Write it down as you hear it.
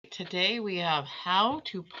Today we have how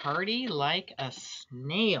to party like a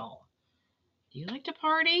snail. Do you like to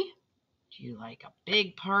party? Do you like a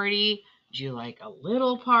big party? Do you like a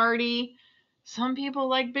little party? Some people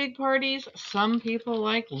like big parties. Some people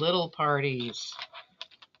like little parties.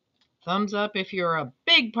 Thumbs up if you're a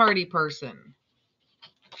big party person.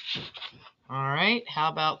 All right, how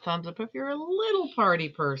about thumbs up if you're a little party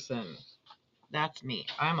person? That's me.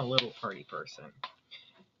 I'm a little party person.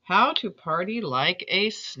 How to party like a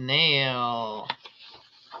snail.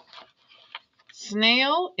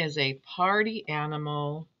 Snail is a party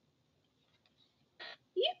animal.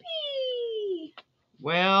 Yippee!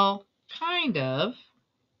 Well, kind of.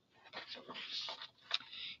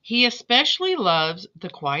 He especially loves the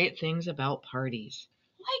quiet things about parties,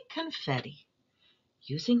 like confetti.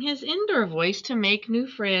 Using his indoor voice to make new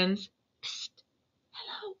friends. Psst,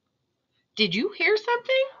 hello. Did you hear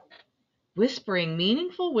something? Whispering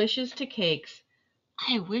meaningful wishes to cakes.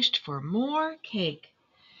 I wished for more cake.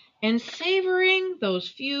 And savoring those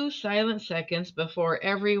few silent seconds before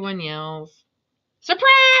everyone yells,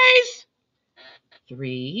 surprise!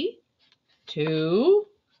 3, 2,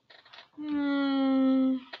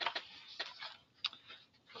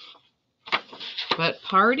 But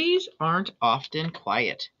parties aren't often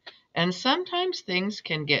quiet, and sometimes things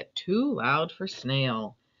can get too loud for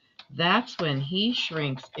Snail. That's when he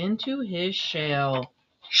shrinks into his shell.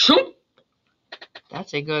 Shoop!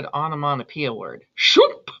 That's a good onomatopoeia word.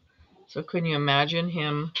 Shoop! So can you imagine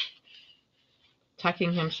him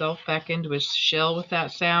tucking himself back into his shell with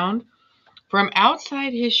that sound? From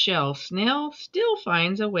outside his shell, Snail still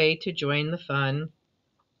finds a way to join the fun.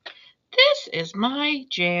 This is my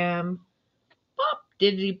jam. Bop,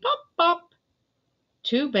 diddly bop, bop.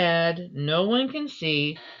 Too bad no one can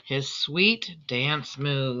see his sweet dance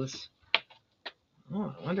moves.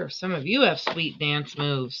 Oh, I wonder if some of you have sweet dance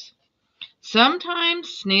moves. Sometimes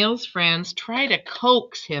Snail's friends try to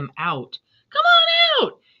coax him out. Come on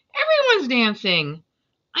out! Everyone's dancing.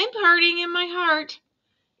 I'm partying in my heart.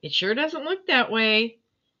 It sure doesn't look that way.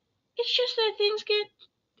 It's just that things get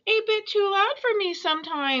a bit too loud for me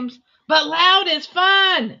sometimes. But loud is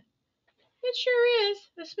fun. It sure is,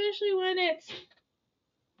 especially when it's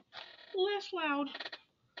less loud.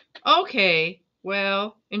 Okay,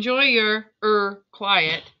 well, enjoy your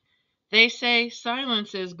quiet. They say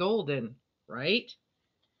silence is golden, right?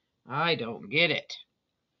 I don't get it.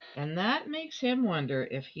 And that makes him wonder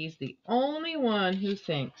if he's the only one who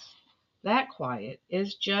thinks that quiet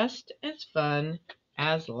is just as fun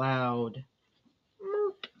as loud.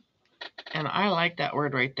 And I like that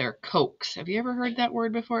word right there, coax. Have you ever heard that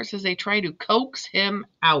word before? It says they try to coax him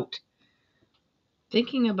out.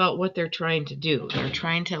 Thinking about what they're trying to do. They're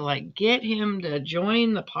trying to get him to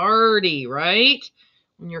join the party, right?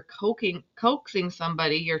 When you're coaxing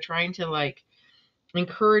somebody, you're trying to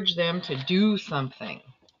encourage them to do something.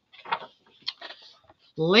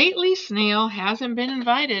 Lately, Snail hasn't been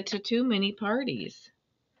invited to too many parties.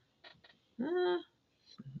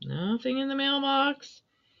 Nothing in the mailbox.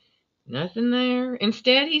 Nothing there.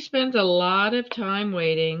 Instead, he spends a lot of time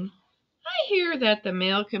waiting. I hear that the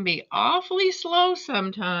mail can be awfully slow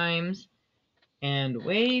sometimes. And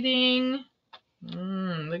waiting.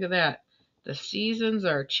 Look at that. The seasons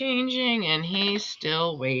are changing and he's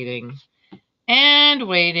still waiting. And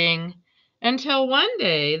waiting. Until one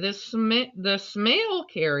day, the snail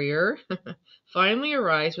carrier finally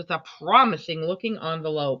arrives with a promising-looking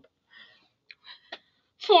envelope.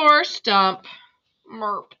 For Stump.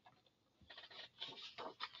 Merp.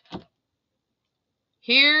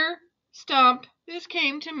 Here, Stump, this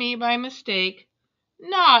came to me by mistake.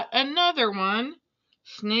 Not another one.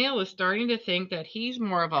 Snail is starting to think that he's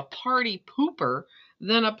more of a party pooper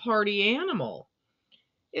than a party animal.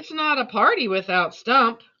 It's not a party without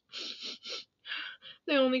Stump.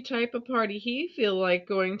 The only type of party he feels like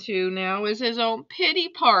going to now is his own pity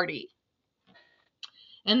party.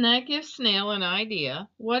 And that gives Snail an idea.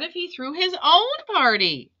 What if he threw his own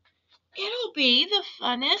party? It'll be the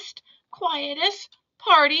funnest, quietest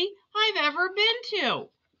party I've ever been to.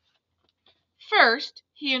 First,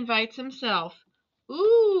 he invites himself.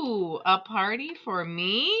 Ooh, a party for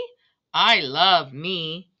me? I love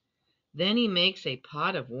me. Then he makes a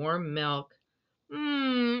pot of warm milk.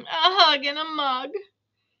 A hug and a mug.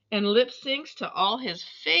 And lip syncs to all his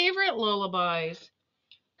favorite lullabies.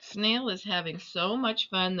 Snail is having so much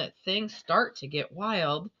fun that things start to get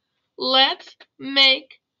wild. Let's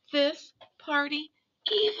make this party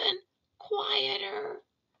even quieter.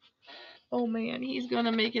 Oh man, he's going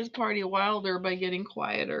to make his party wilder by getting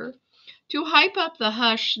quieter. To hype up the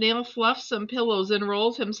hush, Snail fluffs some pillows and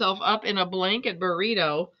rolls himself up in a blanket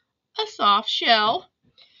burrito, a soft shell.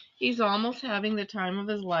 He's almost having the time of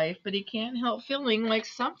his life, but he can't help feeling like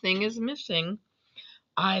something is missing.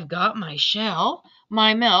 I've got my shell,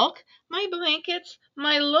 my milk, my blankets,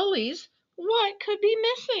 my lilies. What could be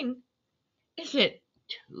missing? Is it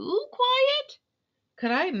too quiet?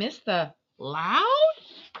 Could I miss the loud?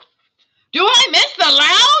 Do I miss the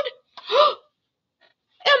loud?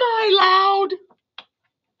 Am I loud?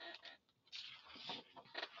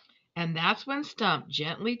 And that's when Stump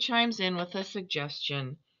gently chimes in with a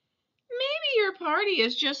suggestion. Maybe your party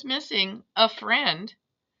is just missing a friend.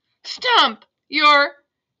 Stump, your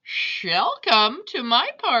shall come to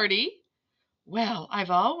my party. Well,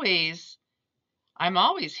 I'm always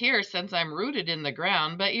here since I'm rooted in the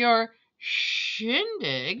ground, but your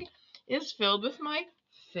shindig is filled with my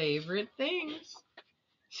favorite things.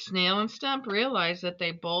 Snail and Stump realize that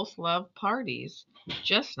they both love parties,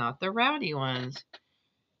 just not the rowdy ones.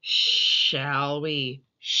 Shall we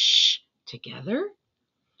shh together?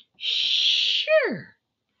 Sure.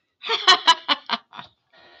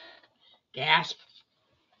 Gasp.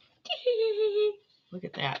 Look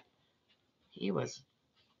at that.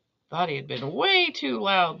 Thought he had been way too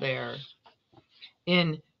loud there.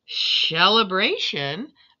 In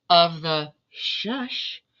celebration of the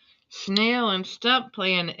shush, Snail and Stump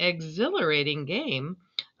play an exhilarating game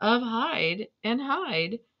of hide and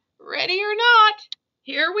hide. Ready or not,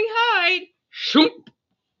 here we hide. Shoop!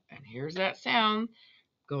 And here's that sound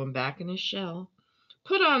going back in his shell.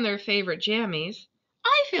 Put on their favorite jammies.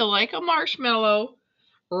 I feel like a marshmallow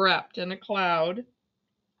wrapped in a cloud.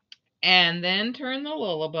 And then turn the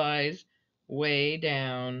lullabies way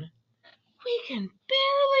down. We can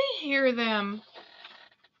barely hear them.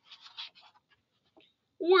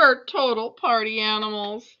 We're total party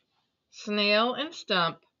animals. Snail and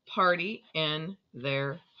Stump party in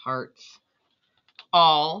their hearts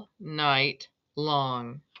all night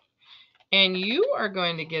long. And you are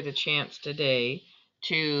going to get a chance today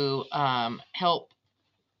to help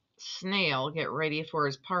Snail get ready for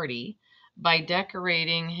his party by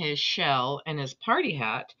decorating his shell and his party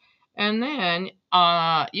hat. And then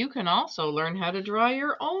you can also learn how to draw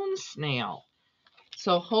your own snail.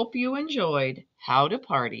 So hope you enjoyed How to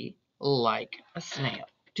Party Like a Snail.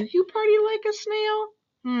 Do you party like a snail?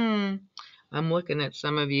 I'm looking at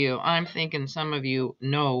some of you. I'm thinking some of you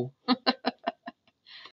no.